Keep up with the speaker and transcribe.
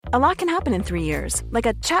A lot can happen in 3 years, like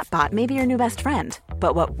a chatbot may be your new best friend.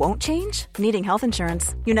 But what won't change? Needing health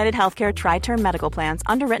insurance. United Healthcare Tri-Term Medical Plans,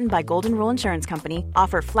 underwritten by Golden Rule Insurance Company,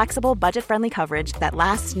 offer flexible, budget-friendly coverage that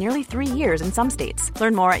lasts nearly 3 years in some states.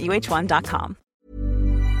 Learn more at uh1.com.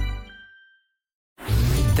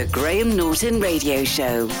 The Graham Norton Radio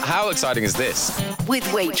Show. How exciting is this? With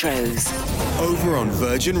Waitrose. Over on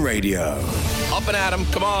Virgin Radio. Up and at 'em,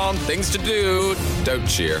 come on, things to do. Don't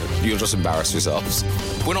cheer, you'll just embarrass yourselves.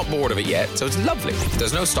 We're not bored of it yet, so it's lovely.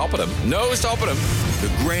 There's no stopping them. No stopping them. The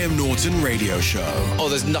Graham Norton Radio Show. Oh,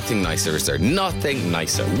 there's nothing nicer, is there? Nothing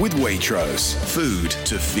nicer. With Waitrose. Food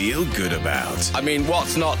to feel good about. I mean,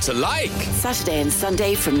 what's not to like? Saturday and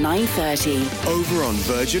Sunday from 9:30. Over on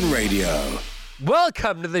Virgin Radio.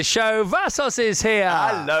 Welcome to the show. Vassos is here.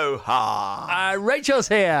 Aloha. Rachel's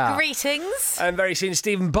here. Greetings. And very soon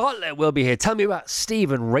Stephen Bartlett will be here. Tell me about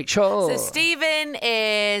Stephen, Rachel. So Stephen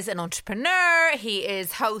is an entrepreneur. He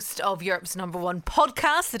is host of Europe's #1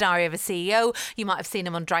 podcast, The Diary of a CEO. You might have seen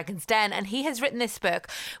him on Dragon's Den. And he has written this book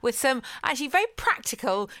with some actually very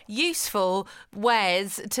practical, useful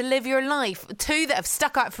ways to live your life. 2 that have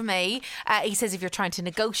stuck out for me. He says if you're trying to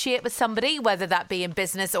negotiate with somebody, whether that be in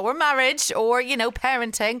business or marriage or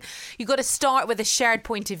parenting, you've got to start with a shared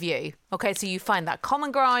point of view. Okay, so you find that common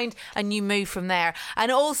ground and you move from there. And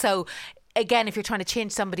also, again, if you're trying to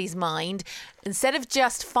change somebody's mind, instead of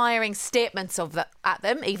just firing statements at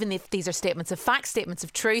them, even if these are statements of fact, statements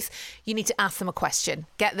of truth, you need to ask them a question.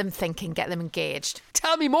 Get them thinking, get them engaged.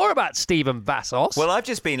 Tell me more about Stephen Vassos. Well, I've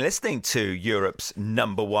just been listening to Europe's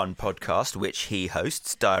 #1 podcast, which he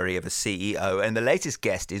hosts, Diary of a CEO, and the latest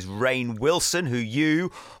guest is Rainn Wilson, who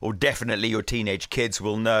you, or definitely your teenage kids,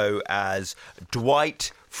 will know as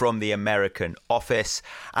Dwight from The American Office.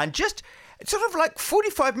 And just sort of like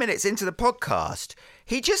 45 minutes into the podcast,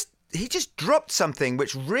 he just dropped something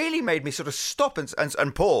which really made me sort of stop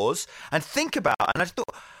and pause and think about. And I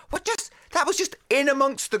thought, that was just in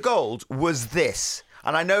amongst the gold was this.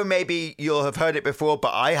 And I know maybe you'll have heard it before,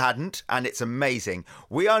 but I hadn't. And it's amazing.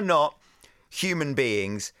 We are not human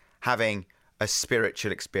beings having a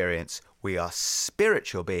spiritual experience. We are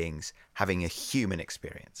spiritual beings having a human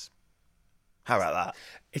experience. How about that?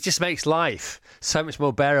 It just makes life so much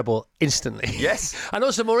more bearable instantly. Yes. And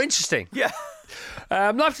also more interesting. Yeah.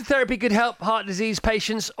 Laughter therapy could help heart disease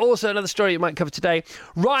patients. Also, another story you might cover today.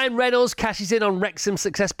 Ryan Reynolds cashes in on Wrexham's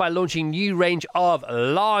success by launching new range of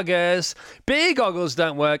lagers. Beer goggles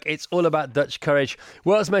don't work. It's all about Dutch courage.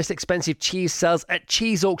 World's most expensive cheese sells at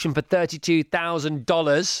cheese auction for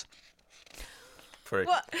 $32,000. For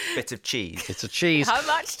a bit of cheese. It's a cheese. How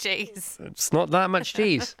much cheese? It's not that much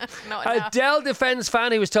cheese. Not enough. Adele defends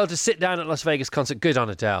fan who was told to sit down at Las Vegas concert. Good on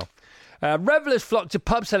Adele. Revellers flock to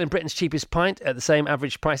pub selling Britain's cheapest pint at the same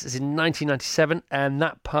average price as in 1997, and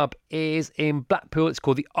that pub is in Blackpool. It's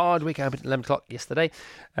called the Ardwick. I opened at 11 o'clock yesterday.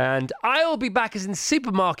 And I'll be back as in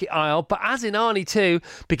supermarket aisle, but as in Arnie too,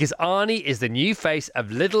 because Arnie is the new face of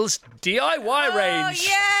Lidl's DIY range.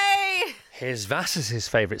 Oh, yay! Here's Vass's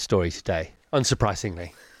favourite story today,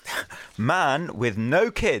 unsurprisingly. Man with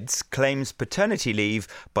no kids claims paternity leave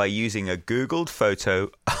by using a Googled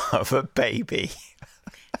photo of a baby.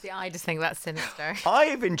 See, I just think that's sinister. I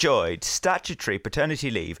have enjoyed statutory paternity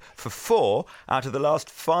leave for 4 out of the last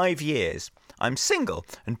 5 years. I'm single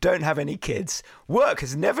and don't have any kids. Work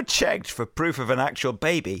has never checked for proof of an actual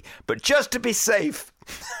baby, but just to be safe,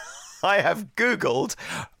 I have Googled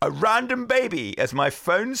a random baby as my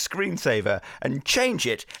phone screensaver and change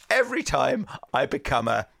it every time I become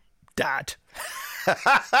a dad.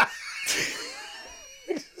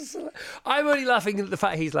 I'm only laughing at the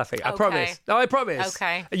fact he's laughing. I Okay. promise. No, I promise.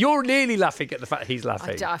 Okay. You're nearly laughing at the fact he's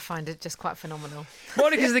laughing. I find it just quite phenomenal.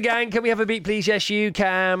 Monica's the gang. Can we have a beat, please? Yes, you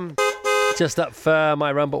can. Just up for my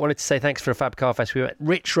run, but wanted to say thanks for a fab car fest. We went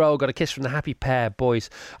rich roll, got a kiss from the happy pair, boys,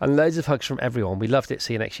 and loads of hugs from everyone. We loved it.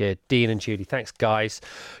 See you next year. Dean and Judy. Thanks, guys.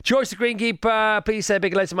 George the Greenkeeper, please say a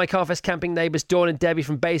big hello to my car fest camping neighbours, Dawn and Debbie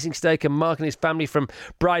from Basingstoke, and Mark and his family from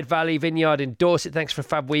Bride Valley Vineyard in Dorset. Thanks for a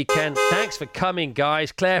fab weekend. Thanks for coming,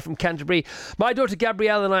 guys. Claire from Canterbury. My daughter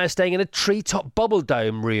Gabrielle and I are staying in a treetop bubble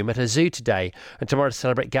dome room at a zoo today, and tomorrow to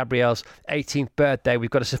celebrate Gabrielle's 18th birthday. We've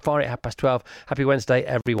got a safari at 12:30. Happy Wednesday,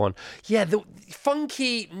 everyone. Yeah, the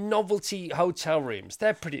funky novelty hotel rooms,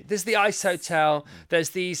 they're pretty. There's the Ice Hotel,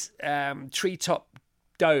 there's these treetop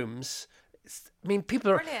domes. I mean,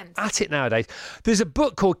 people are Brilliant. at it nowadays. There's a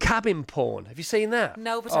book called Cabin Porn. Have you seen that?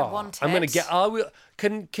 No, but I want it. I'm going to get. I will.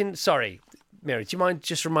 Sorry, Mary. Do you mind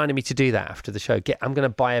just reminding me to do that after the show? I'm going to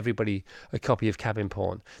buy everybody a copy of Cabin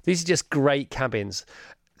Porn. These are just great cabins.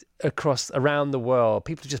 around the world,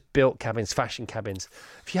 people have just built cabins, fashion cabins.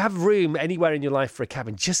 If you have room anywhere in your life for a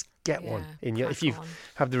cabin, just get one if you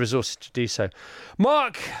have the resources to do so.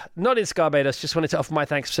 Mark, not in Barbados, just wanted to offer my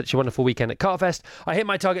thanks for such a wonderful weekend at Cartfest. I hit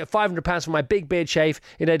my target of £500 for my big beard shave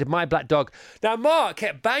in aid of my black dog. Now, Mark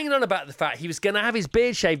kept banging on about the fact he was going to have his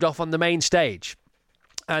beard shaved off on the main stage.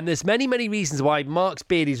 And there's many, many reasons why Mark's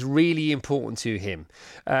beard is really important to him.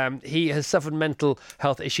 He has suffered mental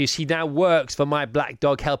health issues. He now works for My Black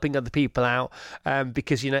Dog, helping other people out.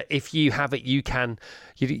 Because, if you have it, you can,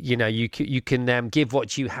 you can give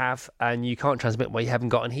what you have, and you can't transmit what you haven't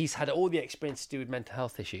got. And he's had all the experience to do with mental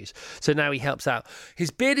health issues. So now he helps out.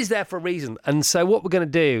 His beard is there for a reason. And so what we're going to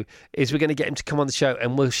do is we're going to get him to come on the show,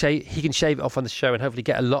 and he can shave it off on the show and hopefully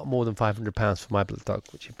get a lot more than £500 for My Black Dog,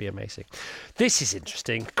 which would be amazing. This is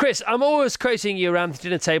interesting. Chris, I'm always quoting you around the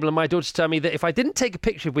dinner table, and my daughters tell me that if I didn't take a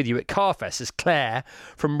picture with you at Carfest as Claire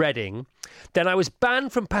from Reading, then I was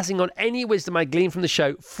banned from passing on any wisdom I gleaned from the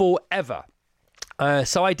show forever.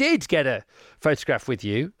 So I did get a photograph with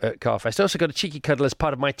you at Carfest. I also got a cheeky cuddle as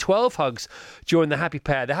part of my 12 hugs during the Happy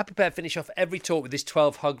Pair. The Happy Pair finish off every talk with this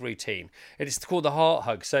 12 hug routine. It is called the heart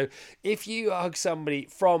hug. So if you hug somebody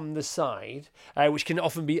from the side, which can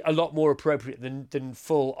often be a lot more appropriate than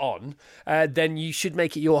full on, then you should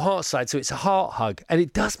make it your heart side. So it's a heart hug. And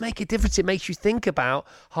it does make a difference. It makes you think about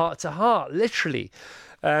heart to heart, literally.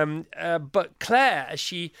 But Claire, as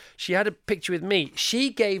she had a picture with me,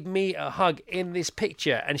 she gave me a hug in this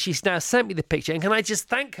picture, and she's now sent me the picture. And can I just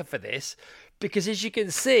thank her for this? Because as you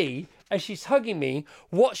can see, as she's hugging me,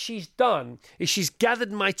 what she's done is she's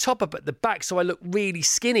gathered my top up at the back so I look really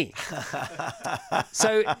skinny.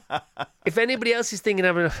 So if anybody else is thinking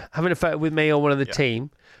of having a photo with me or one of the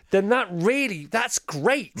team, then that's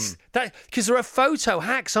great. Because there are photo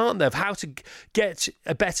hacks, aren't there, of how to get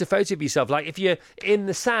a better photo of yourself. Like if you're in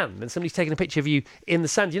the sand and somebody's taking a picture of you in the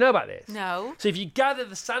sand. Do you know about this? No. So if you gather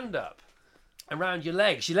the sand up around your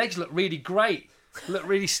legs look really great. Look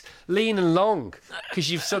really lean and long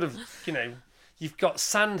because you've sort of, you've got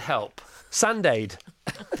sand aid.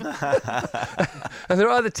 And there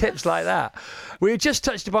are other tips like that. We just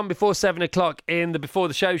touched upon before 7 o'clock in the Before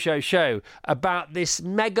the Show about this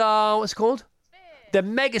mega, what's it called? The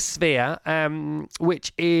Megasphere,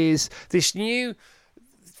 which is this new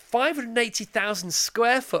 580,000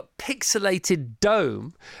 square foot pixelated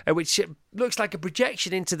dome, which looks like a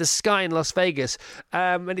projection into the sky in Las Vegas.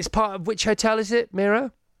 And it's part of which hotel is it,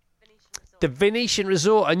 Mira? The Venetian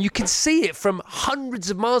Resort, and you can see it from hundreds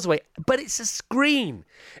of miles away, but it's a screen.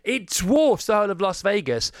 It dwarfs the whole of Las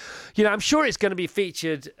Vegas. I'm sure it's going to be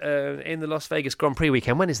featured in the Las Vegas Grand Prix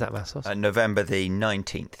weekend. When is that, Massos? November the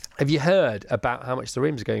 19th. Have you heard about how much the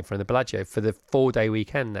rooms are going for in the Bellagio for the 4-day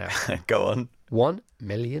weekend now? Go on. $1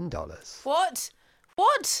 million. What?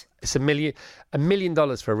 It's $1 million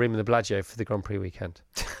for a room in the Bellagio for the Grand Prix weekend.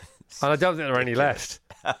 And I don't think there are any left.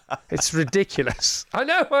 It's ridiculous. I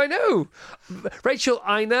know. Rachel,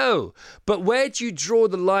 I know. But where do you draw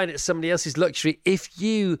the line at somebody else's luxury if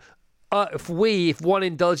one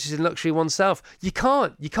indulges in luxury oneself? You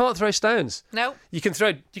can't throw stones. No. You can't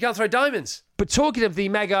throw diamonds. But talking of the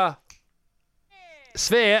mega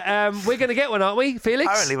sphere, we're going to get one, aren't we, Felix?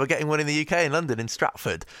 Apparently we're getting one in the UK, in London, in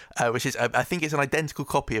Stratford, which is, I think it's an identical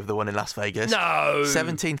copy of the one in Las Vegas. No.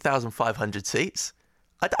 17,500 seats.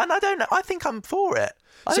 And I don't know. I think I'm for it.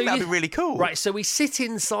 I think that'd be really cool. Right, so we sit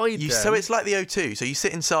inside them. So it's like the O2. So you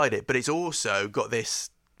sit inside it, but it's also got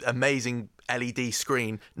this amazing LED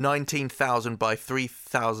screen, 19,000 by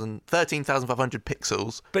 13,500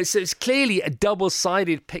 pixels. But so it's clearly a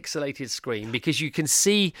double-sided pixelated screen because you can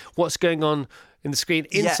see what's going on in the screen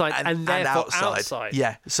inside and therefore outside.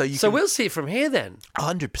 Yeah. So we'll see it from here then.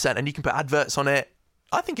 100%. And you can put adverts on it.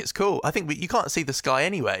 I think it's cool. I think you can't see the sky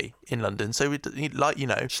anyway in London, so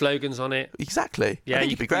slogans on it. Exactly. Yeah, I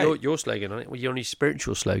think you it'd be could great. put your slogan on it. Well, your only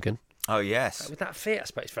spiritual slogan. Oh yes. With that fit, I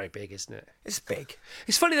suppose it's very big, isn't it? It's big.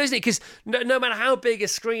 It's funny though, isn't it? Because no matter how big a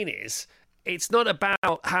screen is, it's not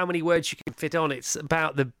about how many words you can fit on. It's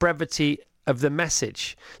about the brevity of the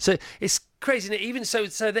message. So it's crazy, isn't it? Even so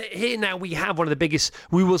that here now we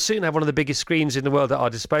will soon have one of the biggest screens in the world at our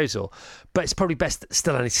disposal, but it's probably best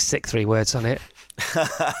still only to stick 3 words on it. Do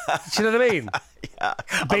you know what I mean? Yeah.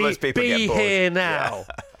 Most people get bored. Here now.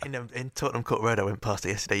 Yeah. In Tottenham Court Road, I went past it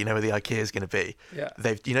yesterday. Where the IKEA is going to be? Yeah.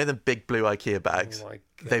 They've, the big blue IKEA bags? Oh my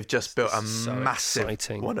God. They've just built a so massive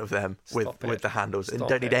exciting. one of them with the handles. Stop and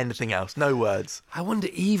don't need anything else. No words. I wonder,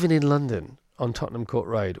 even in London, on Tottenham Court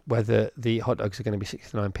Road, whether the hot dogs are going to be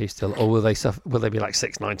 69p still, or will they be like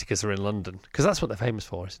 6.90 because they're in London? Because that's what they're famous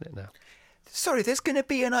for, isn't it now? Sorry, there's going to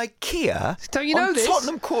be an IKEA Don't you know on this?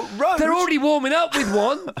 Tottenham Court Road? They're already warming up with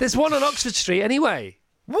one. There's one on Oxford Street anyway.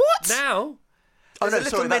 What? Now? Oh, There's no, a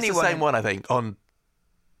little sorry, that's mini the one. same one, I think, on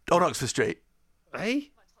Oxford Street. Eh?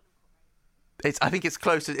 I think it's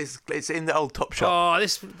close. It's in the old Top Shop. Oh,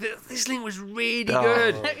 this link was really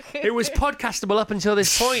good. It was podcastable up until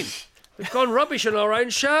this point. We've gone rubbish on our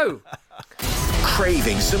own show.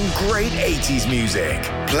 Craving some great 80s music?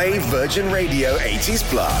 Play Virgin Radio 80s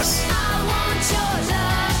Plus.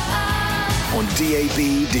 On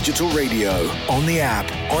DAB Digital Radio, on the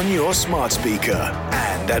app, on your smart speaker,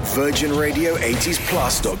 and at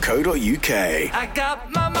virginradio80splus.co.uk. I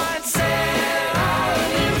got my mind set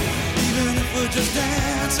on you, even if we're just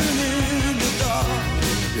dancing in the dark.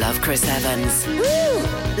 Love Chris Evans.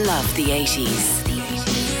 Woo! Love the 80s.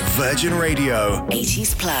 Virgin Radio.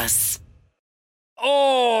 80s Plus.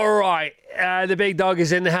 All right. The big dog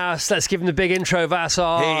is in the house. Let's give him the big intro,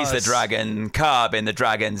 Vassar. He's the dragon, carb in the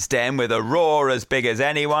dragon's den with a roar as big as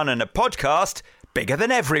anyone and a podcast bigger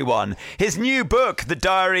than everyone. His new book, The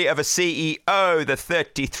Diary of a CEO, The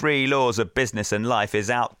 33 Laws of Business and Life, is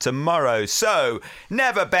out tomorrow. So,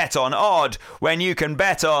 never bet on odd when you can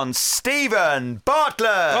bet on Stephen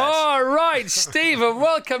Bartlett. All right, Stephen,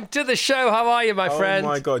 welcome to the show. How are you, my friend? Oh,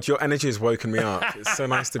 my God, your energy has woken me up. It's so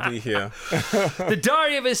nice to be here. The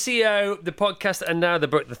Diary of a CEO, the podcast, and now the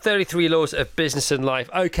book, The 33 Laws of Business and Life.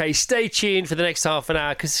 Okay, stay tuned for the next half an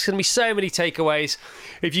hour because there's going to be so many takeaways.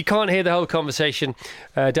 If you can't hear the whole conversation,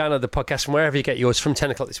 download the podcast from wherever you get yours from 10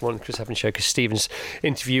 o'clock this morning, Chris Evans Show, because Stephen's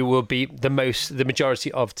interview will be the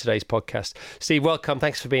majority of today's podcast. Steve, welcome.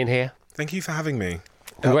 Thanks for being here. Thank you for having me.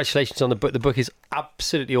 Congratulations on the book. The book is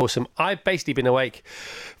absolutely awesome. I've basically been awake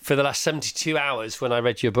for the last 72 hours when I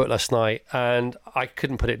read your book last night, and I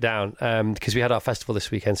couldn't put it down because we had our festival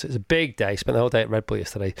this weekend. So it was a big day. Spent the whole day at Red Bull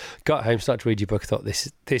yesterday. Got home, started to read your book. Thought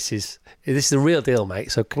this is the real deal,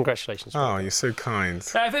 mate. So congratulations. Oh, you're so kind.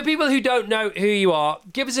 For people who don't know who you are,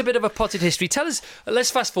 give us a bit of a potted history. Tell us.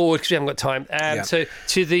 Let's fast forward because we haven't got time. To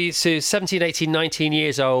 17, 18, 19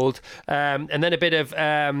 years old, and then a bit of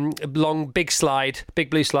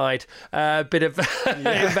big blue slide, bit of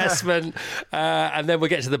investment, and then we'll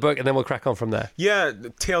get to the book and then we'll crack on from there. Yeah,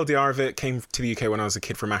 TLDR of it, came to the UK when I was a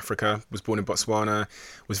kid from Africa, was born in Botswana,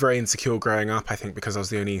 was very insecure growing up, I think because I was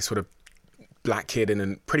the only sort of black kid in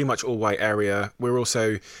a pretty much all-white area. We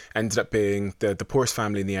also ended up being the poorest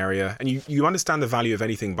family in the area. And you understand the value of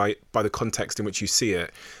anything by the context in which you see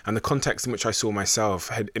it. And the context in which I saw myself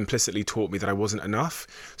had implicitly taught me that I wasn't enough.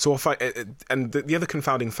 So the other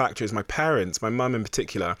confounding factor is my parents, my mum in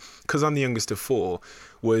particular, because I'm the youngest of four,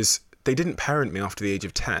 they didn't parent me after the age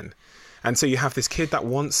of 10. And so you have this kid that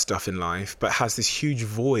wants stuff in life, but has this huge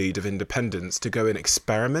void of independence to go and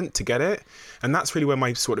experiment to get it. And that's really where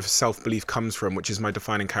my sort of self-belief comes from, which is my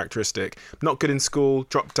defining characteristic. Not good in school,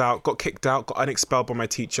 dropped out, got kicked out, got unexpelled by my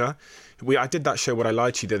teacher. I did that show, What I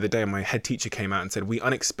Lied to You, the other day, and my head teacher came out and said, we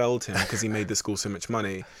unexpelled him because he made the school so much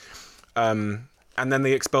money. And then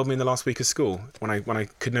they expelled me in the last week of school when I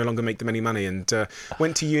could no longer make them any money. And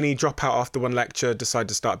went to uni, drop out after one lecture, decided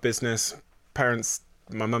to start business. Parents...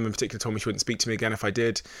 My mum in particular told me she wouldn't speak to me again if I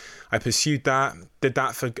did. I pursued that, did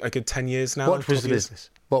that for a good 10 years now. What was the business?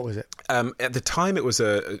 What was it? At the time, it was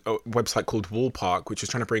a website called Wallpark, which was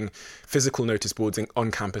trying to bring physical notice boards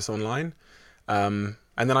on campus online. And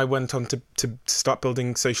then I went on to start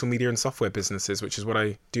building social media and software businesses, which is what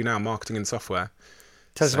I do now, marketing and software.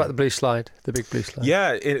 Tell us about the blue slide, the big blue slide.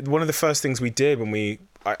 Yeah, one of the first things we did when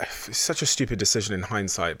it's such a stupid decision in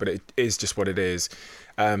hindsight, but it is just what it is.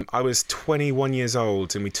 I was 21 years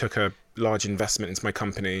old and we took a large investment into my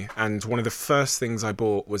company, and one of the first things I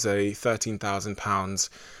bought was a £13,000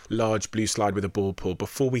 large blue slide with a ball pool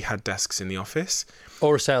before we had desks in the office.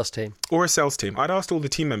 Or a sales team. I'd asked all the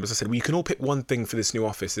team members, I said, well, you can all pick one thing for this new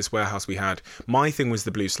office, this warehouse we had. My thing was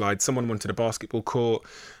the blue slide. Someone wanted a basketball court.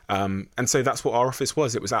 And so that's what our office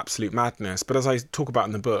was. It was absolute madness. But as I talk about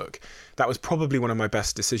in the book, that was probably one of my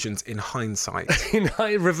best decisions in hindsight.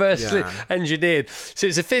 Reversely engineered. So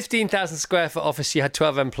it's a 15,000 square foot office. You had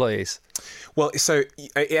 12 employees. Well, so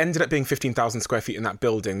it ended up being 15,000 square feet in that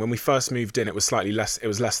building. When we first moved in, it was slightly less. It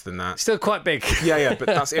was less than that. Still quite big. Yeah, but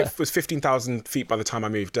it was 15,000 feet by the time I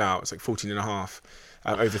moved out. It's like 14 and a half.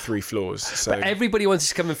 Over 3 floors. So but everybody wanted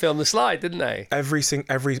to come and film the slide, didn't they?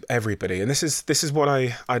 Everybody. And this is what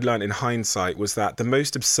I'd learned in hindsight, was that the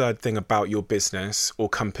most absurd thing about your business or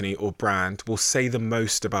company or brand will say the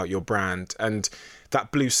most about your brand. And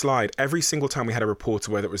that blue slide, every single time we had a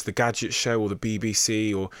reporter, whether it was the Gadget Show or the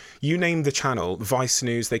BBC or you name the channel, Vice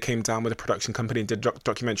News, they came down with a production company and did a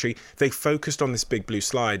documentary. They focused on this big blue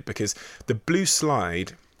slide because the blue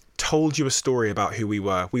slide told you a story about who we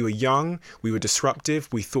were. We were young, we were disruptive,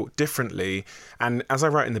 we thought differently. And as I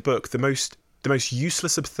write in the book, the most the most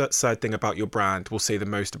useless, absurd thing about your brand will say the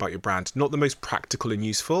most about your brand, not the most practical and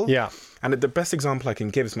useful. Yeah. And the best example I can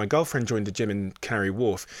give is my girlfriend joined a gym in Canary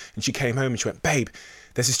Wharf, and she came home and she went, "Babe,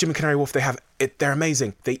 there's this gym in Canary Wharf. They're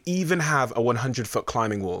amazing. They even have a 100-foot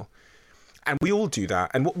climbing wall." And we all do that.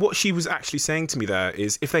 And what she was actually saying to me there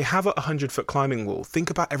is, if they have a 100-foot climbing wall, think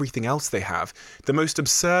about everything else they have. The most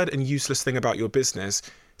absurd and useless thing about your business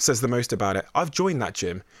says the most about it. I've joined that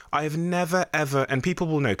gym. I have never, ever, and people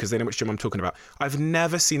will know because they know which gym I'm talking about, I've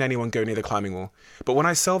never seen anyone go near the climbing wall. But when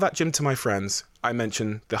I sell that gym to my friends, I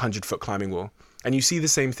mention the 100-foot climbing wall. And you see the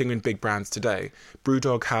same thing in big brands today.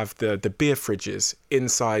 Brewdog have the beer fridges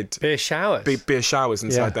inside... Beer showers. Beer showers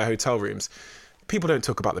inside their hotel rooms. People don't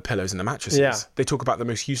talk about the pillows and the mattresses. Yeah. They talk about the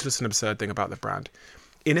most useless and absurd thing about the brand.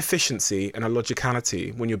 Inefficiency and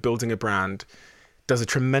illogicality when you're building a brand does a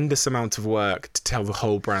tremendous amount of work to tell the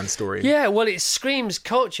whole brand story. Yeah, well, it screams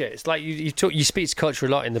culture. It's like you speak to culture a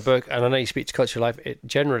lot in the book, and I know you speak to culture life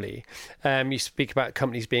generally. You speak about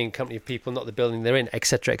companies being a company of people, not the building they're in,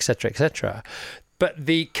 etc., etc., etc. But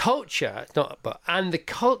the culture, and the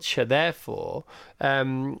culture, therefore,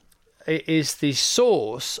 is the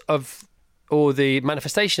source of, or the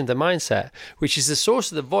manifestation of the mindset, which is the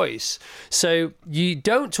source of the voice. So you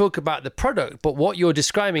don't talk about the product, but what you're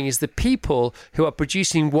describing is the people who are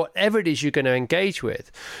producing whatever it is you're going to engage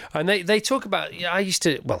with. And they talk about, I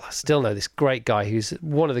still know this great guy who's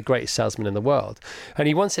one of the greatest salesmen in the world. And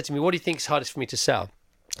he once said to me, "What do you think is hardest for me to sell?"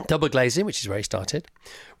 Double glazing, which is where he started,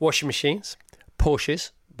 washing machines,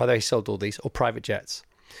 Porsches, by the way, he sold all these, or private jets.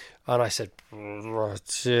 And I said,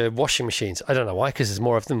 washing machines. I don't know why, because there's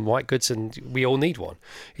more of them, white goods, and we all need one.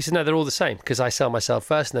 He said, no, they're all the same, because I sell myself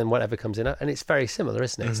first and then whatever comes in. And it's very similar,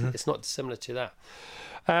 isn't it? Mm-hmm. It's not dissimilar to that.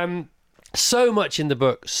 So much in the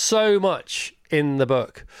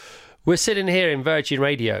book. We're sitting here in Virgin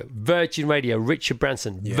Radio, Richard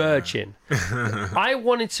Branson, Virgin. I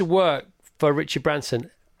wanted to work for Richard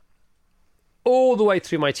Branson all the way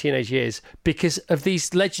through my teenage years because of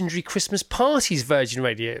these legendary Christmas parties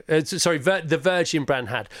the Virgin brand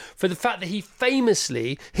had. For the fact that he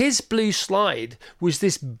famously, his blue slide was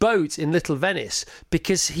this boat in Little Venice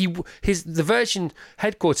because the Virgin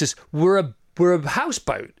headquarters were a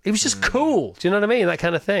houseboat. It was just cool. Do you know what I mean? That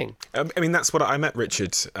kind of thing. I mean, that's what I met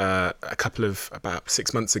Richard about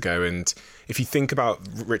 6 months ago. And if you think about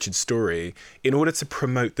Richard's story, in order to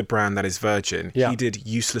promote the brand that is Virgin, he did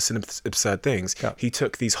useless and absurd things. Yeah. He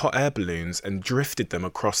took these hot air balloons and drifted them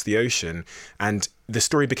across the ocean. And the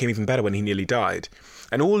story became even better when he nearly died.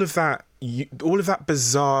 And all of that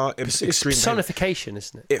bizarre, extreme personification,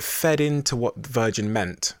 isn't it? It fed into what Virgin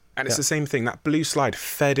meant. And it's the same thing. That blue slide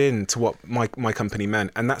fed into what my company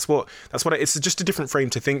meant, and that's what it's just a different frame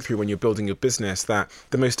to think through when you're building your business. That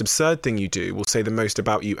the most absurd thing you do will say the most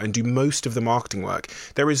about you and do most of the marketing work.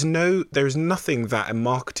 There is nothing that a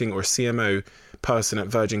marketing or CMO person at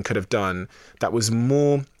Virgin could have done that was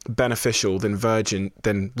more beneficial than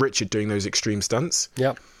Richard doing those extreme stunts.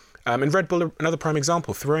 Yeah. And Red Bull, another prime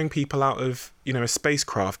example, throwing people out of a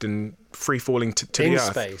spacecraft and free falling to the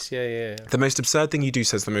earth. In space, yeah. The most absurd thing you do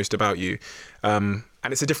says the most about you, and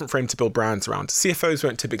it's a different frame to build brands around. CFOs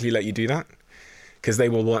won't typically let you do that because they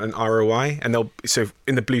will want an ROI, and so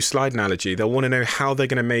in the blue slide analogy, they'll want to know how they're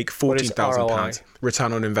going to make £14,000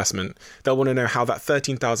 return on investment. They'll want to know how that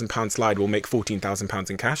 £13,000 slide will make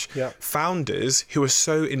 £14,000 in cash. Yep. Founders who are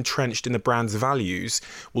so entrenched in the brand's values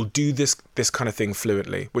will do this kind of thing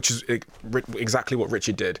fluently, which is exactly what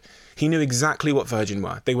Richard did. He knew exactly what Virgin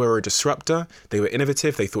were. They were a disruptor. They were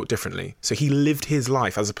innovative. They thought differently. So he lived his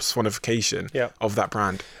life as a personification of that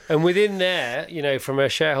brand. And within there, from a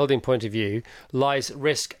shareholding point of view, lies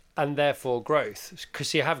risk and therefore growth.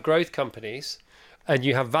 Because you have growth companies and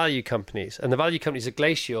you have value companies. And the value companies are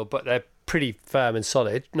glacial, but they're pretty firm and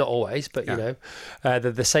solid. Not always, but, they're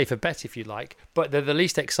the safer bet, if you like. But they're the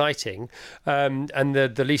least exciting and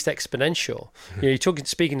the least exponential. Mm-hmm.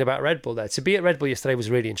 Speaking about Red Bull there. To be at Red Bull yesterday was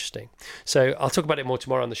really interesting. So I'll talk about it more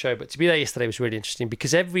tomorrow on the show. But to be there yesterday was really interesting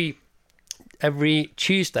because every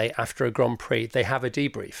Tuesday after a Grand Prix, they have a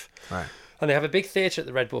debrief. Right. And they have a big theatre at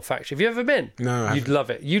the Red Bull factory. Have you ever been? No. You'd love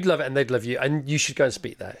it. You'd love it and they'd love you. And you should go and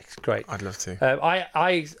speak there. It's great. I'd love to.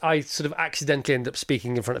 I sort of accidentally ended up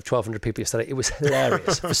speaking in front of 1,200 people yesterday. It was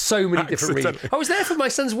hilarious for so many different reasons. I was there for my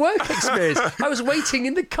son's work experience. I was waiting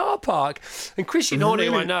in the car park. And Christian Horner,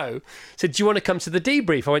 who I know, said, do you want to come to the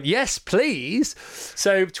debrief? I went, yes, please.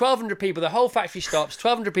 So 1,200 people, the whole factory stops,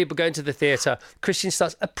 1,200 people going to the theatre. Christian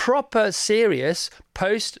starts a proper, serious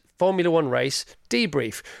post-Formula One race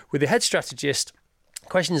debrief with the head strategist,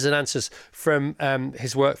 questions and answers from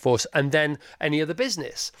his workforce, and then any other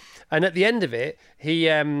business. And at the end of it, he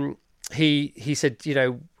said,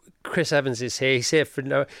 Chris Evans is here. He's here for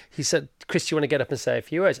no. He said, "Chris, do you want to get up and say a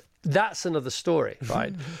few words?" That's another story,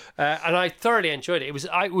 right? And I thoroughly enjoyed it.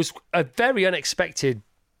 It was a very unexpected,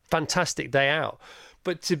 fantastic day out.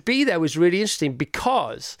 But to be there was really interesting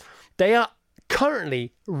because they are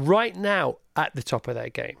currently right now at the top of their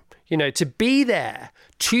game. You know, to be there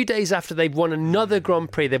 2 days after they've won another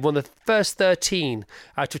Grand Prix, they've won the first 13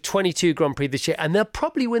 out of 22 Grand Prix this year, and they'll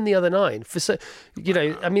probably win the other 9.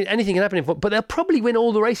 I mean, anything can happen, but they'll probably win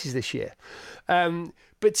all the races this year.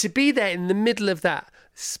 But to be there in the middle of that,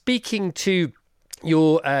 speaking to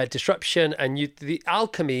your disruption and the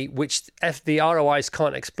alchemy, which the ROIs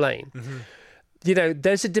can't explain. Mm-hmm. You know,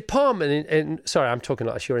 there's a department in sorry, I'm talking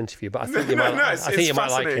like it's your interview, but I think you might. I think you might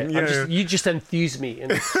like it. Yeah. You just enthuse me.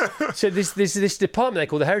 And so there's this department they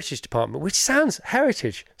call the Heritage Department, which sounds like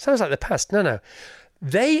the past. No.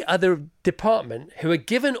 They are the department who are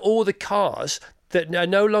given all the cars that are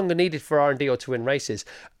no longer needed for R&D or to win races.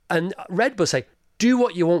 And Red Bull say, do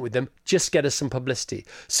what you want with them, just get us some publicity.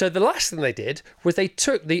 So the last thing they did was they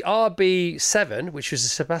took the RB7, which was a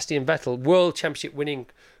Sebastian Vettel World Championship winning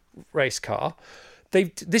race car.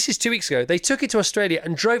 This is 2 weeks ago. They took it to Australia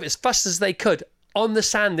and drove it as fast as they could on the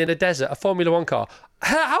sand in a desert, a Formula One car.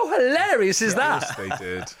 How hilarious is that? Yes, they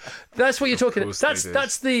did. That's what you're talking about.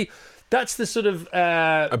 That's the sort of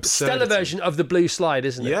stellar version of the blue slide,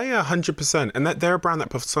 isn't it? Yeah, 100%. And they're a brand that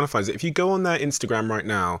personifies it. If you go on their Instagram right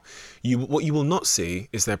now, what you will not see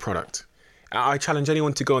is their product. I challenge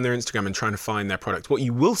anyone to go on their Instagram and try and find their product. What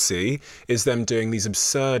you will see is them doing these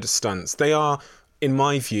absurd stunts. They are, in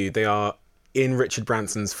my view, they are in Richard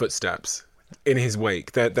Branson's footsteps, in his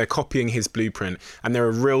wake. They're copying his blueprint, and they're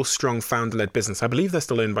a real strong founder-led business. I believe they're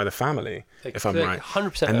still owned by the family, if I'm right.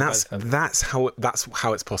 100%. And that's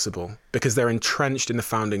how it's possible, because they're entrenched in the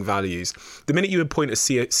founding values. The minute you appoint a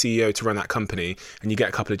CEO to run that company, and you get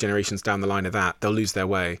a couple of generations down the line of that, they'll lose their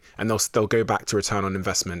way, and they'll go back to return on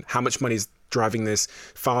investment. How much money is driving this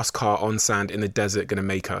fast car on sand in the desert going to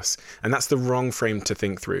make us? And that's the wrong frame to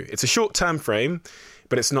think through. It's a short-term frame,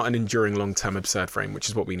 but it's not an enduring long-term absurd frame, which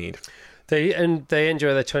is what we need. They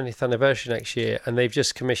enjoy their 20th anniversary next year, and they've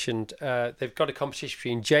just commissioned. They've got a competition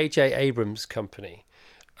between J.J. Abrams' company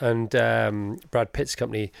and Brad Pitt's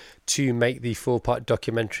company to make the 4-part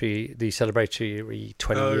documentary, the celebratory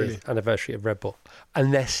 20th anniversary of Red Bull,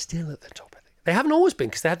 and they're still at the top. They haven't always been,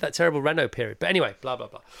 because they had that terrible Renault period. But anyway, blah, blah,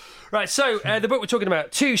 blah. Right, so the book we're talking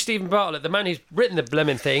about, to Stephen Bartlett, the man who's written the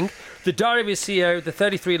blimmin' thing, The Diary of a CEO, The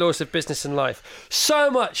 33 Laws of Business and Life.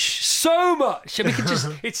 So much. And we can just,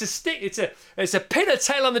 it's a pin a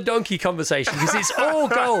tail on the donkey conversation, because it's all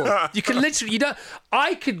gold. You can literally,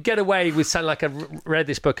 I could get away with sounding like I've read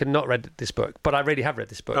this book and not read this book, but I really have read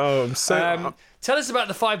this book. Oh, I'm so... Tell us about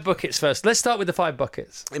the 5 buckets first. Let's start with the 5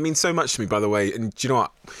 buckets. It means so much to me, by the way. And do you know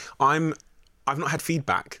what? I've not had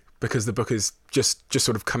feedback, because the book has just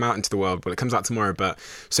sort of come out into the world. Well, it comes out tomorrow, but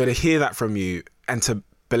so to hear that from you and to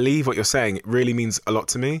believe what you're saying, it really means a lot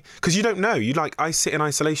to me, because you don't know. I sit in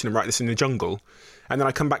isolation and write this in the jungle, and then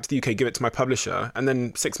I come back to the UK, give it to my publisher, and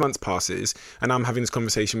then 6 months passes and I'm having this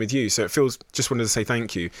conversation with you. So just wanted to say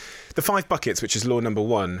thank you. The 5 buckets, which is law number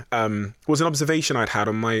 1, was an observation I'd had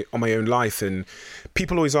on my own life. And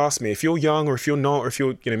people always ask me, if you're young or if you're not, or if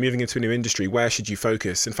you're moving into a new industry, where should you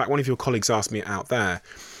focus? In fact, one of your colleagues asked me out there.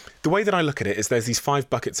 The way that I look at it is there's these 5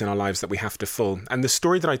 buckets in our lives that we have to fill. And the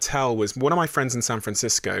story that I tell was, one of my friends in San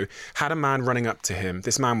Francisco had a man running up to him.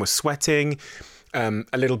 This man was sweating, a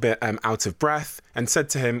little bit out of breath, and said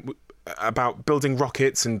to him about building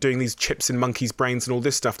rockets and doing these chips in monkeys' brains and all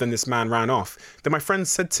this stuff. Then this man ran off. Then my friend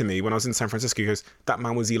said to me when I was in San Francisco, he goes, that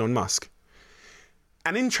man was Elon Musk.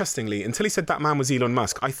 And interestingly, until he said that man was Elon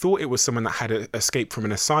Musk, I thought it was someone that had escaped from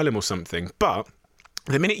an asylum or something. But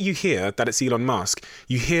the minute you hear that it's Elon Musk,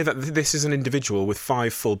 you hear that this is an individual with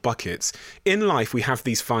 5 full buckets. In life, we have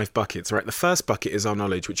these 5 buckets, right? The first bucket is our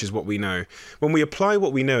knowledge, which is what we know. When we apply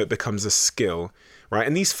what we know, it becomes a skill, right?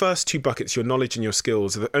 And these first 2 buckets, your knowledge and your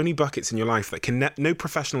skills, are the only buckets in your life that no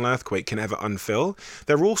professional earthquake can ever unfill.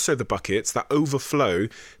 They're also the buckets that overflow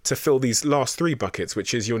to fill these last 3 buckets,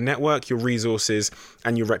 which is your network, your resources,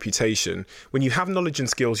 and your reputation. When you have knowledge and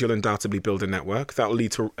skills, you'll undoubtedly build a network that will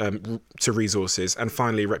lead to resources, and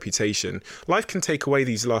finally, reputation. Life can take away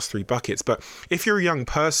these last 3 buckets, but if you're a young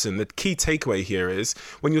person, the key takeaway here is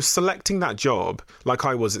when you're selecting that job, like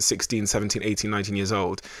I was at 16, 17, 18, 19 years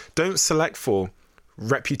old, don't select for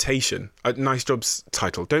reputation, a nice jobs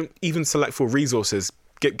title. Don't even select for resources,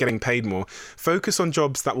 getting paid more. Focus on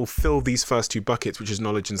jobs that will fill these first 2 buckets, which is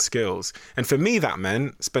knowledge and skills. And for me, that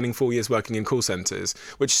meant spending 4 years working in call centres,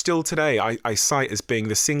 which still today I cite as being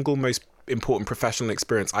the single most important professional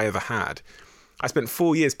experience I ever had. I spent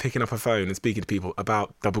 4 years picking up a phone and speaking to people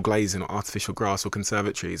about double glazing or artificial grass or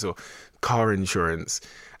conservatories or car insurance.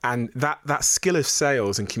 And that skill of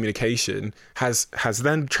sales and communication has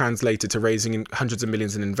then translated to raising hundreds of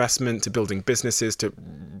millions in investment, to building businesses, to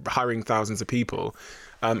hiring thousands of people,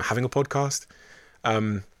 having a podcast.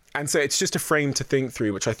 And so it's just a frame to think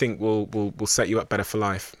through, which I think will set you up better for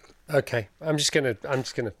life. Okay, I'm just gonna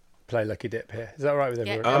play Lucky Dip here. Is that all right with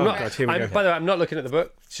everyone? Yeah. God, here we go. By the way, I'm not looking at the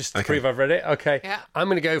book, just to prove I've read it. Okay. Yeah. I'm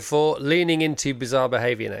going to go for leaning into bizarre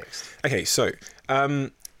behaviour next. Okay, so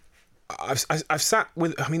I've sat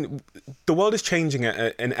with, I mean, the world is changing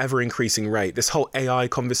at an ever-increasing rate. This whole AI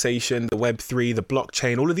conversation, the Web3, the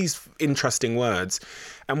blockchain, all of these interesting words.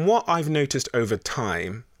 And what I've noticed over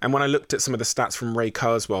time, and when I looked at some of the stats from Ray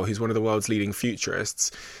Kurzweil, who's one of the world's leading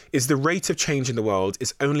futurists, is the rate of change in the world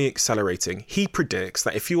is only accelerating. He predicts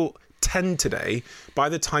that if you're 10 today, by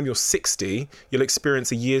the time you're 60, you'll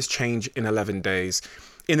experience a year's change in 11 days.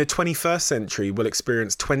 In the 21st century, we'll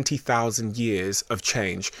experience 20,000 years of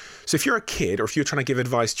change. So if you're a kid, or if you're trying to give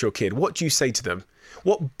advice to your kid, what do you say to them?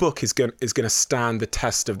 What book is going to stand the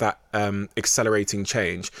test of that accelerating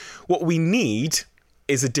change? What we need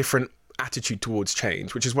is a different attitude towards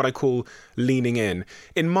change, which is what I call leaning in.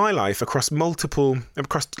 In my life, across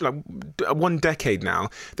like 1 decade now,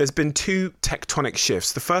 there's been 2 tectonic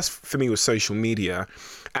shifts. The first for me was social media.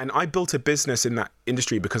 And I built a business in that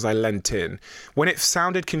industry because I lent in. When it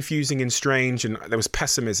sounded confusing and strange and there was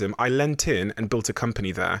pessimism, I lent in and built a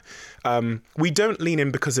company there. We don't lean in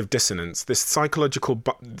because of dissonance, this psychological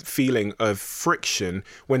feeling of friction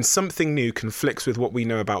when something new conflicts with what we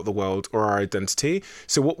know about the world or our identity.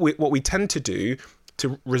 So what we tend to do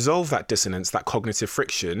to resolve that dissonance, that cognitive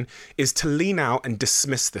friction, is to lean out and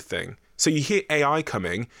dismiss the thing. So you hear AI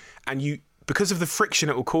coming and because of the friction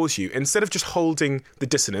it will cause you, instead of just holding the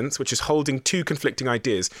dissonance, which is holding 2 conflicting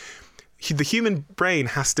ideas, the human brain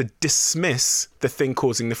has to dismiss the thing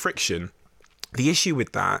causing the friction. The issue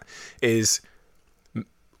with that is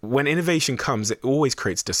when innovation comes, it always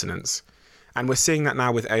creates dissonance. And we're seeing that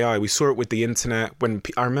now with AI. We saw it with the internet.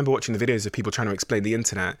 I remember watching the videos of people trying to explain the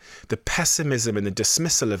internet, the pessimism and the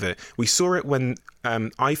dismissal of it. We saw it when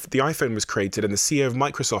the iPhone was created and the CEO of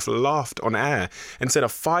Microsoft laughed on air and said a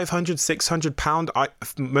 £500,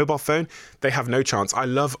 £600 mobile phone, they have no chance. I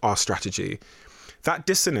love our strategy. That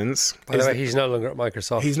dissonance... By the way, he's no longer at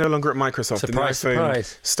Microsoft. He's no longer at Microsoft. Surprise, and the iPhone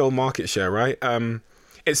surprise. stole market share, right?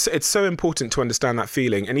 It's so important to understand that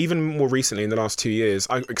feeling. And even more recently, in the last 2 years,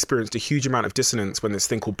 I experienced a huge amount of dissonance when this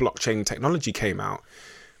thing called blockchain technology came out.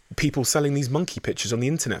 People selling these monkey pictures on the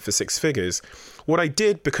internet for 6 figures. What I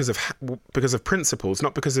did because of principles,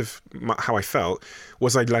 not because of how I felt,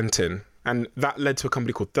 was I lent in. And that led to a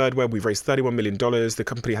company called ThirdWeb. We've raised $31 million. The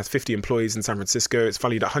company has 50 employees in San Francisco. It's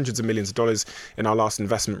valued at hundreds of millions of dollars in our last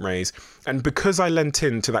investment raise. And because I lent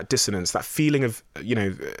into that dissonance, that feeling of,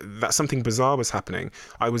 that something bizarre was happening,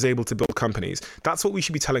 I was able to build companies. That's what we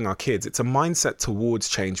should be telling our kids. It's a mindset towards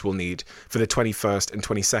change we'll need for the 21st and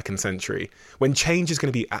 22nd century, when change is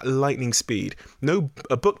going to be at lightning speed.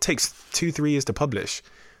 A book takes 2-3 years to publish.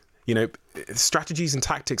 Strategies and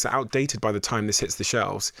tactics are outdated by the time this hits the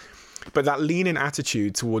shelves. But that lean-in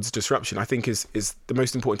attitude towards disruption, I think, is the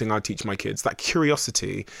most important thing I teach my kids. That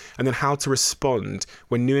curiosity, and then how to respond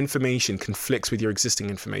when new information conflicts with your existing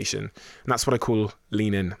information. And that's what I call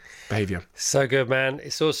lean-in behaviour. So good, man.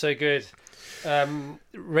 It's also good.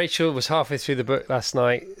 Rachel was halfway through the book last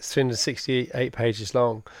night. It's 368 pages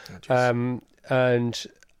long. And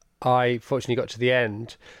I fortunately got to the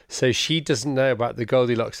end. So she doesn't know about the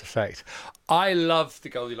Goldilocks effect. I love the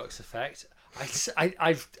Goldilocks effect.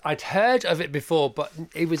 I'd heard of it before, but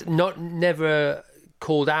it was never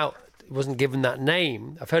called out. It wasn't given that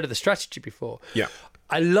name. I've heard of the strategy before. Yeah,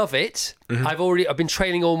 I love it. Mm-hmm. I've been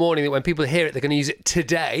training all morning that when people hear it, they're going to use it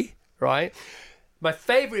today, right? My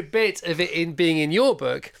favourite bit of it in being in your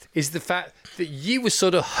book is the fact that you were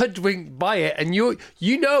sort of hoodwinked by it, and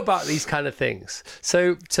you know about these kind of things.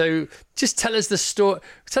 So just tell us the story.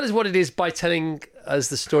 Tell us what it is by telling us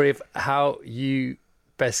the story of how you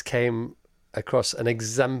best came across an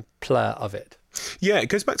exemplar of it. Yeah, it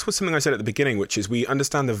goes back to something I said at the beginning, which is we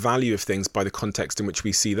understand the value of things by the context in which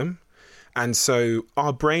we see them. And so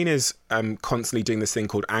our brain is constantly doing this thing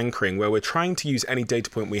called anchoring, where we're trying to use any data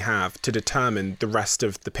point we have to determine the rest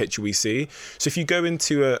of the picture we see. So if you go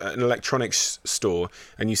into an electronics store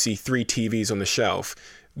and you see 3 TVs on the shelf,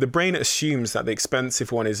 the brain assumes that the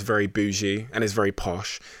expensive one is very bougie and is very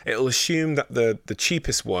posh. It'll assume that the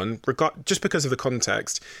cheapest one, just because of the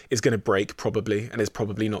context, is going to break probably and is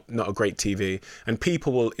probably not a great TV. And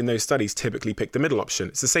people will, in those studies, typically pick the middle option.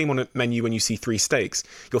 It's the same on a menu when you see 3 steaks.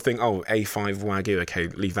 You'll think, oh, A5 Wagyu, okay,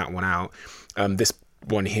 leave that one out. This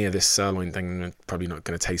one here, this sirloin thing, probably not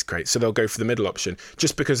going to taste great. So they'll go for the middle option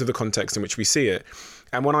just because of the context in which we see it.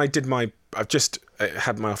 And when I did I've just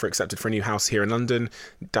had my offer accepted for a new house here in London,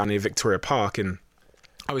 down near Victoria Park, and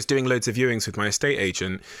I was doing loads of viewings with my estate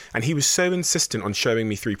agent, and he was so insistent on showing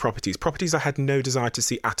me 3 properties I had no desire to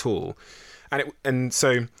see at all. And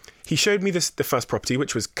so he showed me the first property,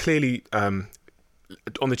 which was clearly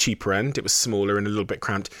on the cheaper end. It was smaller and a little bit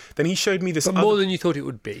cramped. Then he showed me this... But more than you thought it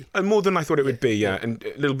would be. More than I thought it would be, yeah, and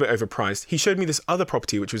a little bit overpriced. He showed me this other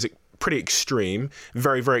property, which was pretty extreme,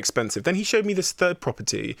 very, very expensive. Then he showed me this third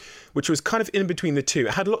property, which was kind of in between the two.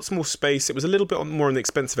 It had lots more space. It was a little bit more on the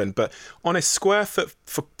expensive end, but on a square foot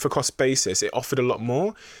for cost basis, it offered a lot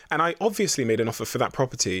more. And I obviously made an offer for that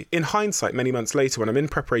property. In hindsight, many months later, when I'm in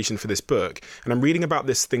preparation for this book, and I'm reading about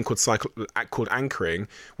this thing called anchoring,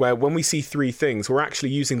 where when we see 3 things, we're actually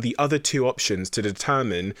using the other 2 options to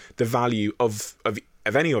determine the value of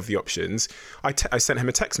any of the options. I sent him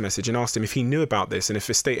a text message and asked him if he knew about this and if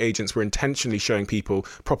estate agents were intentionally showing people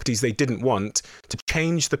properties they didn't want to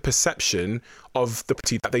change the perception of the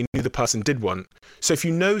property that they knew the person did want. So if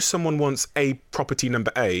you know someone wants a property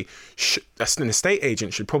number A, an estate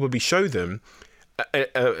agent should probably show them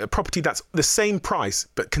a property that's the same price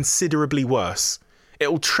but considerably worse. It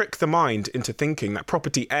will trick the mind into thinking that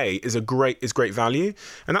property A is great value,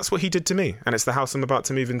 and that's what he did to me. And it's the house I'm about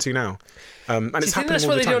to move into now. And it's happening all the time. Do you think that's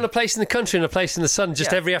what they do on A Place in the Country and A Place in the Sun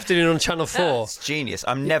just every afternoon on Channel 4? It's genius.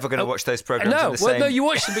 I'm never going to watch those programmes. No, you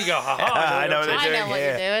watch them, but you go, I know what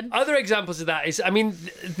you're doing. Other examples of that is, I mean,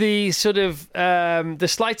 the sort of the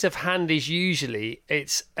sleight of hand is usually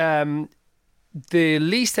it's the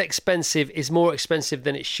least expensive is more expensive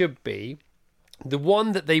than it should be. The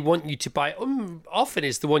one that they want you to buy, often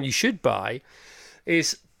is the one you should buy,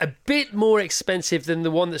 is a bit more expensive than the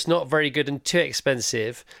one that's not very good and too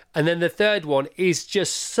expensive. And then the third one is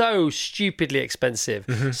just so stupidly expensive.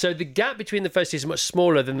 Mm-hmm. So the gap between the first two is much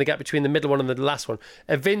smaller than the gap between the middle one and the last one.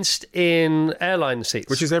 Evinced in airline seats.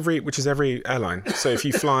 Which is every airline. So if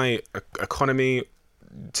you fly economy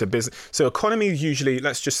to business, so economy usually,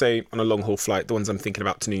 let's just say on a long haul flight, the ones I'm thinking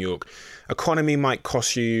about to New York, economy might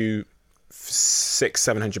cost you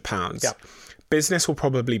 £600-700. Yeah. Business will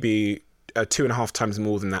probably be 2.5 times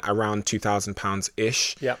more than that, around £2,000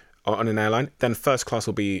 ish. Yeah. On an airline. Then first class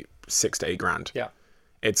will be £6,000 to £8,000. Yeah.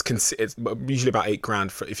 It's usually about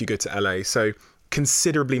 £8,000 if you go to LA. So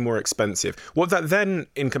considerably more expensive. What that then,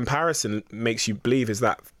 in comparison, makes you believe is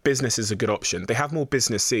that business is a good option. They have more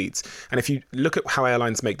business seats. And if you look at how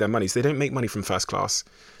airlines make their money, so they don't make money from first class.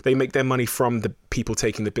 They make their money from the people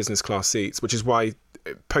taking the business class seats, which is why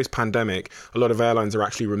post-pandemic, a lot of airlines are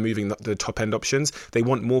actually removing the top-end options. They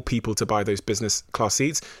want more people to buy those business class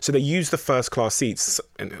seats. So they use the first class seats.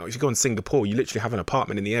 And if you go in Singapore, you literally have an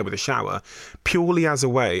apartment in the air with a shower, purely as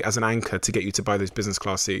an anchor to get you to buy those business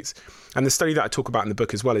class seats. And the study that I talk about in the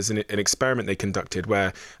book as well is an experiment they conducted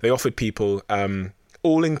where they offered people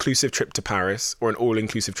all-inclusive trip to Paris or an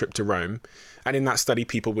all-inclusive trip to Rome. And in that study,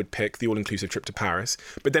 people would pick the all-inclusive trip to Paris.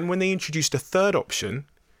 But then when they introduced a third option,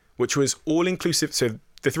 which was all-inclusive, so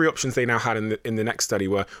the 3 options they now had in the next study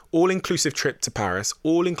were all-inclusive trip to Paris,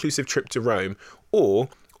 all-inclusive trip to Rome, or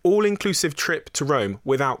all-inclusive trip to Rome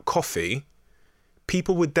without coffee,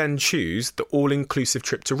 people would then choose the all-inclusive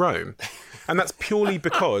trip to Rome. And that's purely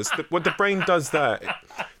because what the brain does there,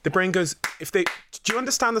 the brain goes, do you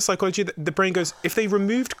understand the psychology? The brain goes, if they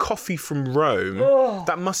removed coffee from Rome,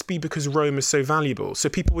 that must be because Rome is so valuable. So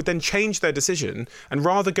people would then change their decision and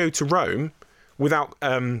rather go to Rome without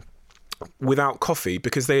coffee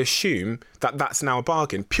because they assume that that's now a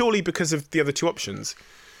bargain purely because of the other 2 options.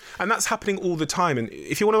 And that's happening all the time. And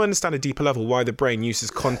if you want to understand a deeper level why the brain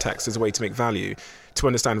uses context as a way to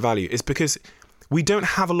understand value, is because we don't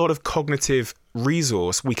have a lot of cognitive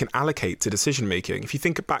resource we can allocate to decision making. If you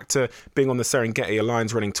think back to being on the Serengeti, a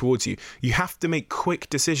lion's running towards you, you have to make quick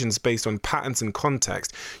decisions based on patterns and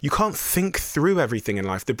context. You can't think through everything in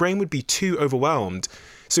life. The brain would be too overwhelmed.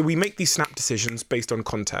 So we make these snap decisions based on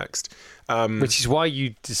context. Which is why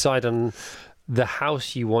you decide on the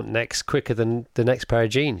house you want next quicker than the next pair of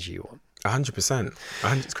jeans you want. 100%.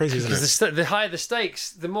 It's crazy, isn't it? Because the higher the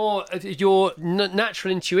stakes, the more your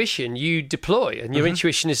natural intuition you deploy, and your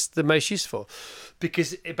intuition is the most useful.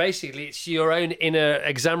 because basically it's your own inner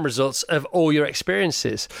exam results of all your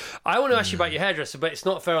experiences. I want to ask you about your hairdresser, but it's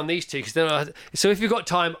not fair on these two. So if you've got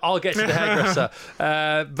time, I'll get to the hairdresser.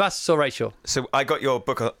 Vassos or Rachel? So I got your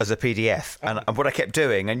book as a PDF, and what I kept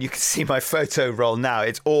doing, and you can see my photo roll now,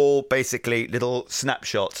 it's all basically little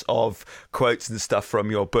snapshots of quotes and stuff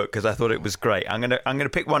from your book, because I thought it was great. I'm gonna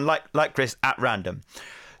pick one like Chris at random.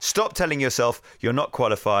 Stop telling yourself you're not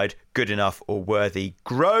qualified, good enough, or worthy.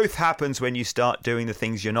 Growth happens when you start doing the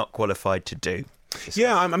things you're not qualified to do.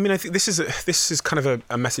 Yeah, I mean, I think this is kind of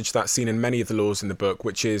a message that's seen in many of the laws in the book,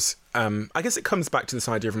 which is, I guess it comes back to this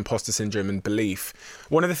idea of imposter syndrome and belief.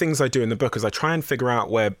 One of the things I do in the book is I try and figure out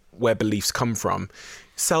where beliefs come from.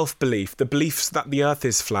 Self-belief, the beliefs that the earth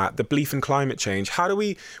is flat, the belief in climate change. How do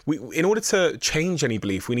we in order to change any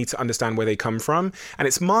belief, we need to understand where they come from. And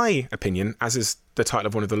it's my opinion, as is the title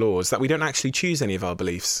of one of the laws, that we don't actually choose any of our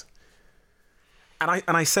beliefs.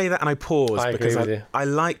 And I say that and I pause because I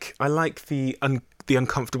like the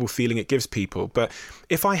uncomfortable feeling it gives people. But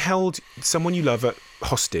if I held someone you love at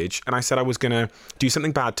hostage and I said I was going to do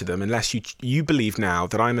something bad to them unless you believe now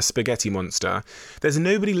that I'm a spaghetti monster, there's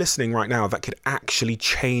nobody listening right now that could actually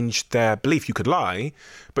change their belief. You could lie,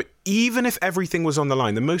 but even if everything was on the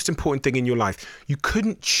line, the most important thing in your life, you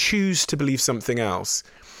couldn't choose to believe something else.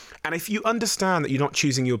 And if you understand that you're not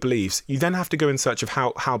choosing your beliefs, you then have to go in search of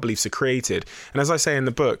how beliefs are created. And as I say in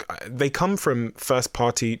the book, they come from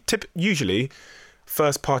usually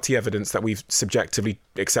first-party evidence that we've subjectively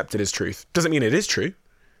accepted as truth. Doesn't mean it is true.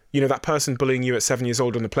 You know, that person bullying you at 7 years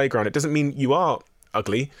old on the playground, it doesn't mean you are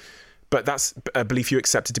ugly, but that's a belief you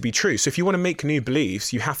accepted to be true. So if you want to make new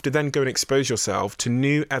beliefs, you have to then go and expose yourself to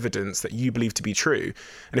new evidence that you believe to be true.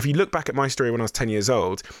 And if you look back at my story when I was 10 years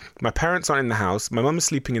old, my parents aren't in the house, my mum is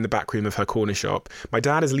sleeping in the back room of her corner shop, my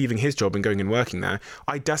dad is leaving his job and going and working there.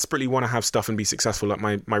 I desperately want to have stuff and be successful like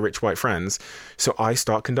my rich white friends. So I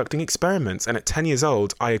start conducting experiments. And at 10 years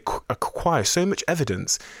old, I acquire so much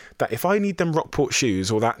evidence that if I need them Rockport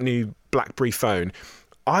shoes or that new BlackBerry phone,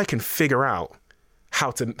 I can figure out how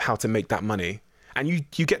to make that money. And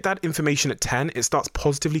you get that information at 10, it starts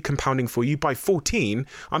positively compounding for you. By 14,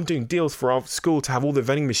 I'm doing deals for our school to have all the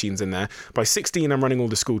vending machines in there. By 16, I'm running all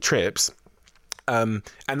the school trips. And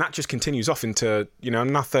that just continues off into,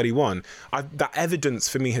 I'm now 31. That evidence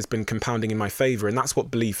for me has been compounding in my favour, and that's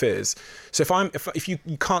what belief is. So if you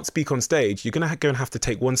can't speak on stage, you're going to go and have to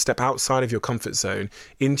take one step outside of your comfort zone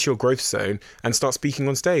into your growth zone and start speaking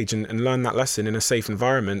on stage and learn that lesson in a safe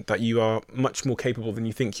environment that you are much more capable than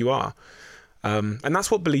you think you are. And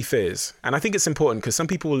that's what belief is. And I think it's important because some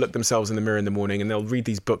people will look themselves in the mirror in the morning and they'll read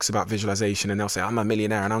these books about visualization and they'll say, I'm a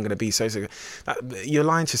millionaire and I'm going to be so. You're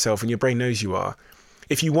lying to yourself and your brain knows you are.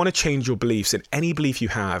 If you want to change your beliefs in any belief you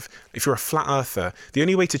have, if you're a flat earther, the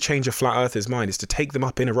only way to change a flat earther's mind is to take them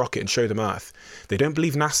up in a rocket and show them Earth. They don't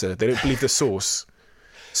believe NASA. They don't believe the source.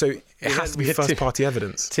 So it has to be first-party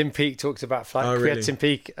evidence. Tim Peake talked about flat. Oh, really? We had Tim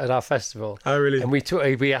Peake at our festival. Oh, really? And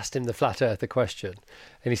we asked him the flat earther question,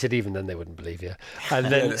 and he said even then they wouldn't believe you. And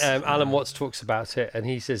then Alan Watts talks about it, and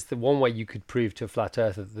he says the one way you could prove to a flat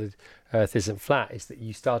earther that the Earth isn't flat is that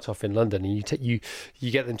you start off in London and you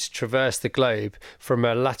get them to traverse the globe from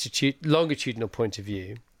a latitudinal point of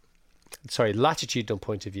view,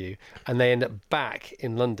 and they end up back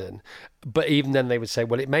in London. But even then they would say,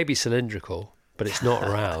 well, it may be cylindrical, but it's not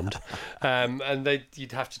round. And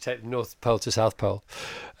you'd have to take the North Pole to South Pole.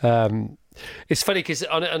 It's funny because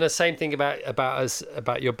on the same thing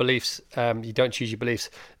about your beliefs, you don't choose your beliefs.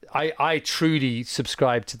 I truly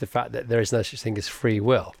subscribe to the fact that there is no such thing as free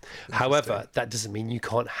will. However, that doesn't mean you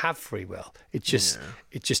can't have free will. It just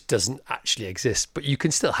doesn't actually exist. But you can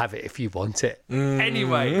still have it if you want it.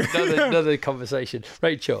 Anyway, another conversation.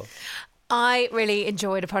 Rachel. I really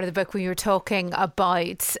enjoyed a part of the book when you were talking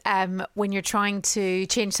about when you're trying to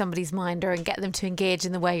change somebody's mind or get them to engage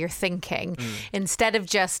in the way you're thinking, instead of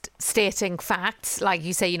just stating facts, like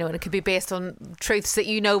you say, and it could be based on truths that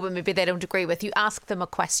but maybe they don't agree with. You ask them a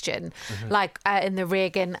question, like in the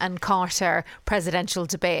Reagan and Carter presidential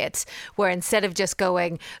debate, where instead of just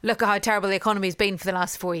going, look at how terrible the economy's been for the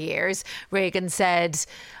last 4 years, Reagan said,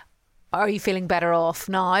 are you feeling better off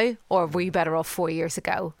now or were you better off 4 years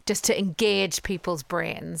ago? Just to engage people's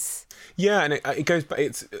brains. Yeah, and it goes back,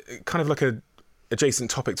 it's kind of like a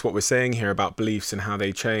adjacent topic to what we're saying here about beliefs and how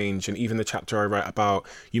they change. And even the chapter I write about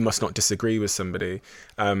you must not disagree with somebody.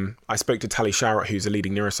 I spoke to Tali Sharot, who's a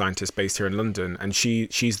leading neuroscientist based here in London, and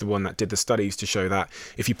she's the one that did the studies to show that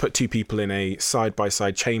if you put two people in a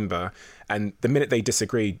side-by-side chamber and the minute they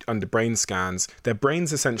disagree under brain scans, their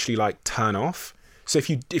brains essentially turn off. So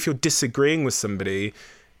if you're disagreeing with somebody,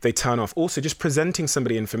 they turn off. Also, just presenting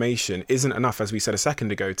somebody information isn't enough, as we said a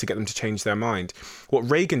second ago, to get them to change their mind. What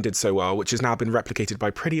Reagan did so well, which has now been replicated by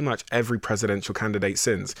pretty much every presidential candidate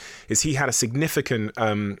since, is he had a significant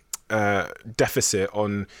deficit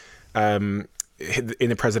on in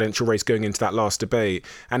the presidential race going into that last debate.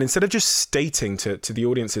 And instead of just stating to the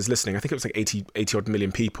audiences listening, I think it was like 80 odd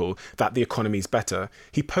million people, that the economy is better,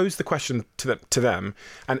 he posed the question to them.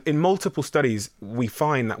 And in multiple studies, we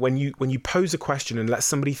find that when you pose a question and let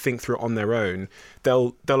somebody think through it on their own,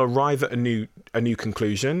 they'll arrive at a new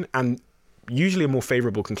conclusion, and usually a more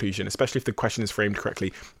favourable conclusion, especially if the question is framed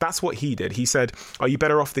correctly. That's what he did. He said, are you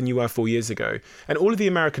better off than you were 4 years ago? And all of the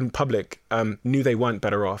American public knew they weren't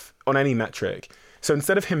better off on any metric. So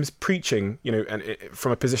instead of him preaching, and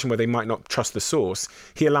from a position where they might not trust the source,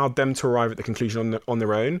 he allowed them to arrive at the conclusion on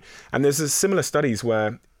their own. And there's similar studies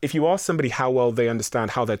where if you ask somebody how well they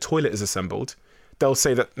understand how their toilet is assembled, they'll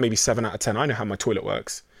say that maybe 7 out of 10, I know how my toilet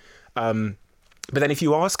works. But then if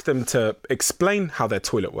you ask them to explain how their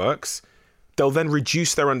toilet works, they'll then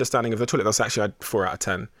reduce their understanding of the toilet. That's actually 4 out of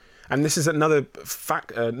 10. And this is another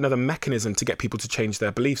mechanism to get people to change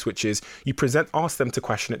their beliefs, which is you ask them to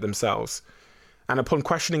question it themselves. And upon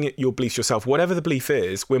questioning your beliefs yourself, whatever the belief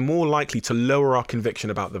is, we're more likely to lower our conviction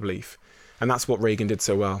about the belief. And that's what Reagan did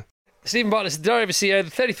so well. Stephen Bartlett's The Diary of a CEO,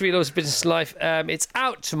 The 33 Laws of Business and Life. It's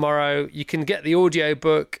out tomorrow. You can get the audio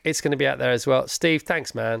book. It's going to be out there as well. Steve,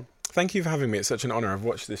 thanks, man. Thank you for having me. It's such an honour. I've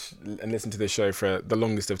watched this and listened to this show for the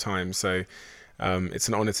longest of time. So it's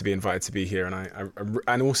an honour to be invited to be here.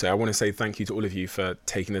 And also, I want to say thank you to all of you for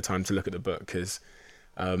taking the time to look at the book, because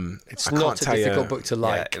it's not a difficult book to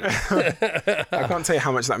like. I can't tell you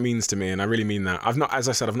how much that means to me, and I really mean that. I've not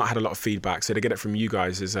had a lot of feedback, so to get it from you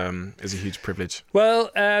guys is a huge privilege. Well,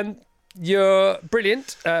 you're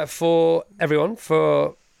brilliant for everyone,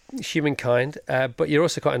 for humankind, but you're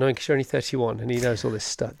also quite annoying because you're only 31 and he knows all this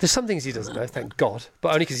stuff. There's some things he doesn't know, thank God, but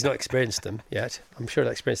only because he's not experienced them yet. I'm sure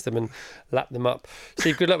he'll experience them and lap them up.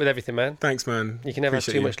 Steve, good luck with everything, man. Thanks, man. You can never have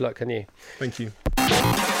too much luck, can you? Thank you.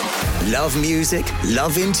 Love music?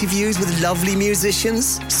 Love interviews with lovely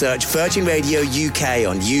musicians? Search Virgin Radio UK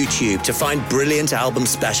on YouTube to find brilliant album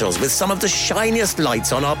specials with some of the shiniest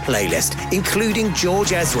lights on our playlist, including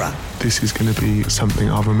George Ezra. This is going to be something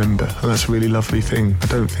I'll remember, and that's a really lovely thing. I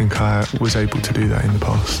don't think I was able to do that in the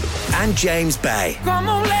past. And James Bay. Come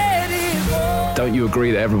on, let it go. Don't you agree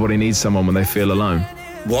that everybody needs someone when they feel alone?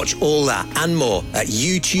 Watch all that and more at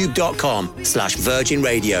youtube.com/Virgin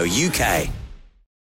Radio UK.